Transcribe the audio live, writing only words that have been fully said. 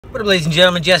What up, ladies and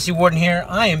gentlemen, Jesse Warden here.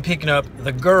 I am picking up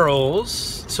the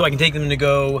girls so I can take them to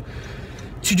go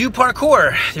to do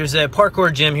parkour. There's a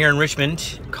parkour gym here in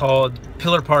Richmond called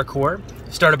Pillar Parkour,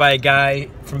 started by a guy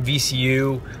from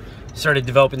VCU, started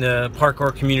developing the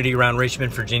parkour community around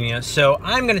Richmond, Virginia. So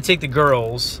I'm gonna take the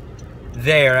girls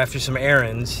there after some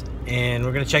errands and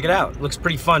we're gonna check it out. It looks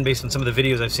pretty fun based on some of the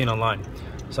videos I've seen online.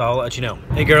 So I'll let you know.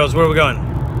 Hey girls, where are we going?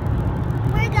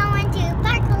 We're going to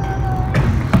parkour.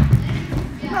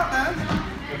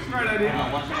 Smart idea.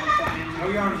 Throw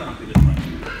your arms on.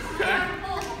 Okay.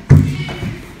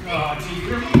 Oh, gee.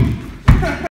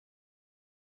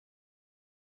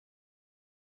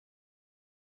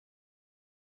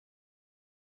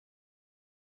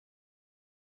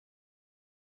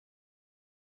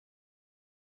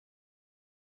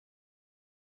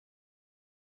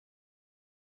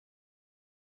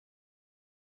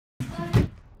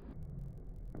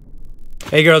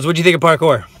 Hey girls, what do you think of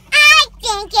parkour? I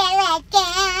think it was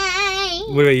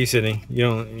good. What about you, Sydney?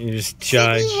 You're just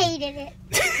shy. Sydney hated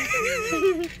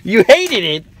it. You hated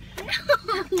it?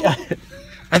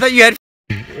 I thought you had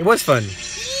it was fun.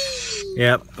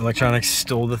 Yep, electronics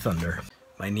stole the thunder.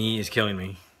 My knee is killing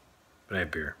me, but I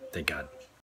have beer, thank God.